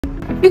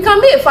You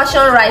can be a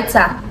fashion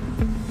writer.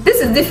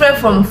 This is different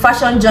from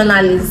fashion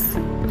journalists.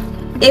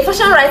 A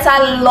fashion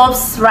writer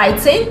loves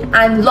writing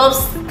and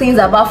loves things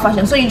about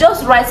fashion. So you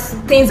just write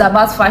things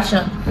about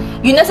fashion.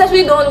 You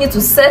necessarily don't need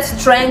to set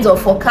trends or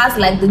forecasts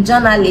like the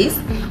journalists,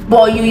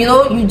 but you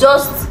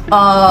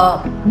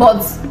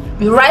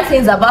write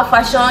things about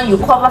fashion. You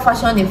cover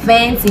fashion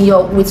events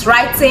with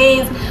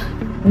writings,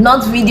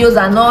 not videos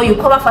and all. You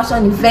cover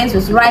fashion events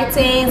with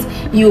writings.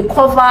 You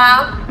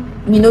cover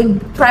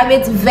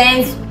private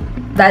events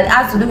that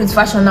has to do with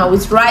fashion now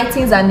with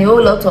writings and a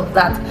whole lot of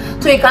that.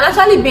 So you can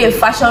actually be a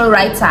fashion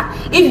writer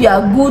if you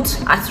are good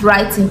at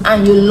writing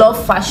and you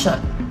love fashion.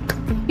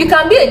 You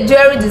can be a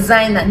jewelry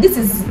designer. This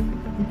is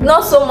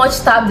not so much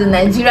tapped in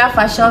Nigeria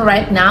fashion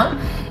right now.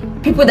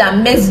 People that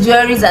makes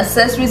jewelries,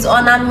 accessories,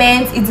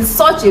 ornaments, it is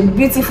such a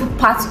beautiful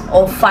part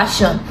of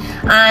fashion,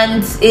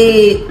 and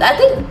I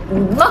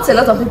think not a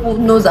lot of people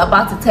knows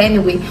about it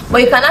anyway.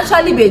 But you can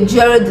actually be a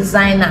jewelry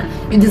designer.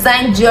 You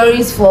design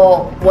jewelries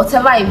for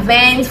whatever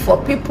event, for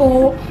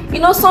people,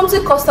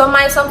 something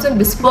customized, something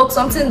bespoke,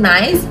 something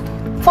nice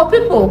for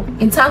people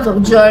in terms of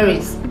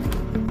jewelries.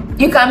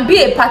 You can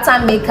be a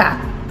pattern maker.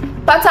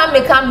 Pattern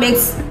maker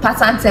makes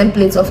pattern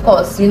templates, of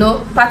course,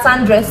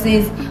 pattern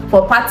dresses,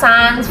 for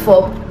patterns,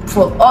 for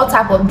all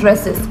type of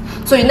dresses.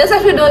 So you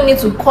necessarily don't need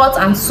to cut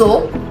and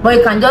sew, but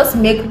you can just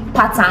make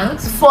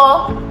patterns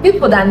for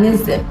people that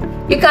needs them.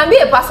 You can be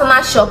a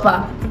personal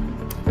shopper.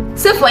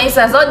 Say for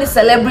instance, all these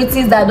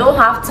celebrities that don't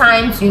have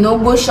time to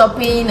go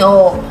shopping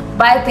or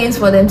buy things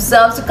for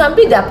themselves, you can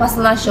be their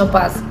personal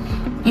shoppers.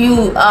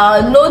 You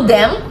know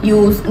them,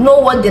 you know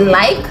what they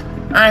like,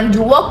 and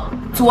you work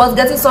towards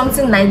getting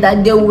something nice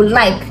that they will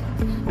like.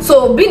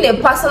 So being a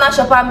personal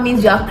shopper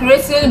means you are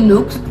creating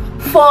looks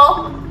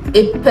for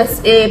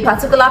a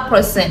particular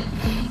person.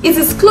 It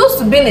is close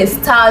to being a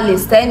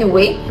stylist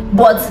anyway,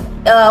 but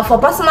for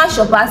personal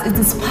shoppers it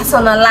is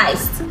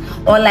personalized,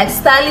 unlike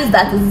stylists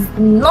that is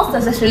not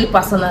necessarily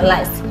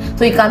personalized.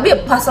 So you can be a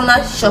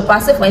personal shopper.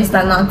 Say for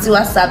instance now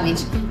Tiwa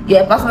Savage,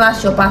 you're a personal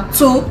shopper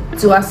to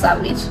Tiwa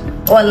Savage,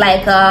 or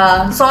like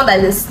someone that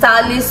is a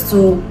stylist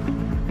to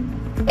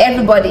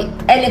everybody,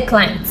 any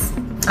clients.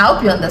 I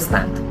hope you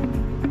understand.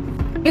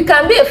 You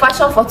can be a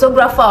fashion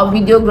photographer or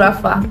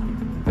videographer.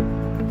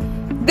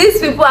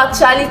 These people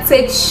actually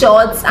take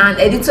shots and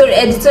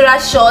editorial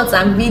shots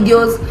and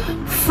videos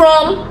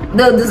from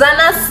the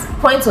designer's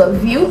point of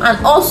view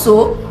and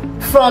also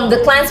from the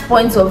client's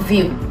point of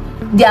view.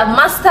 They have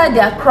mastered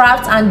their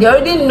craft and they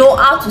already know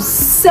how to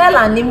sell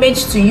an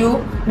image to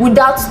you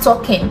without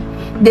talking.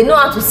 They know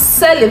how to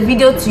sell a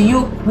video to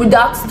you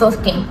without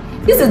talking.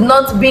 This is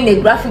not being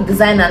a graphic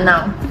designer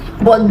now,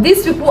 but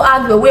these people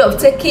have a way of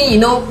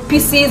taking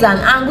pieces and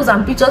angles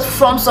and pictures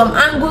from some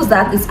angles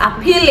that is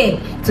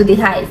appealing to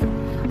the eyes,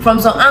 from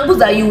some angles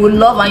that you will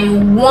love and you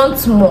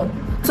want more.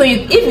 So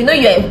if you're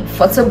a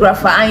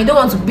photographer and you don't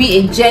want to be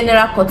a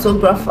general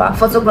photographer,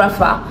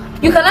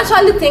 you can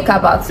actually think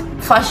about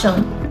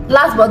fashion.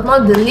 Last but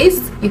not the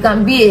least, you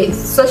can be a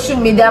social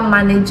media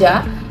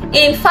manager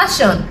in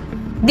fashion.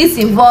 This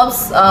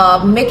involves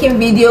making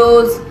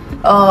videos,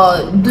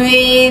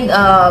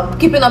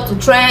 keeping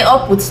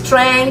up with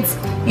trends.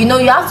 You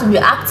have to be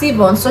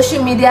active on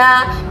social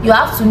media. You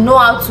have to know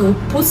how to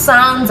put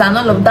sounds and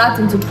all of that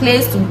into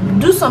place to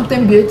do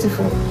something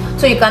beautiful.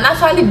 So you can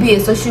actually be a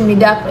social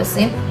media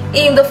person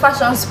in the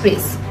fashion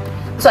space.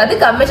 So I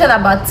think I've mentioned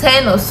about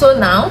 10 or so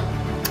now,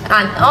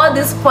 and all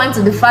this point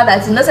to the fact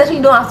that you necessarily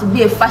don't have to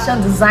be a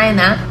fashion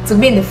designer to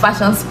be in the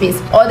fashion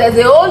space, or there's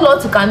a whole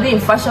lot you can do in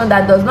fashion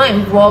that does not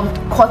involve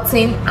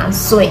cutting and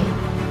sewing.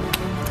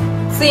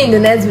 See you in the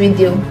next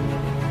video.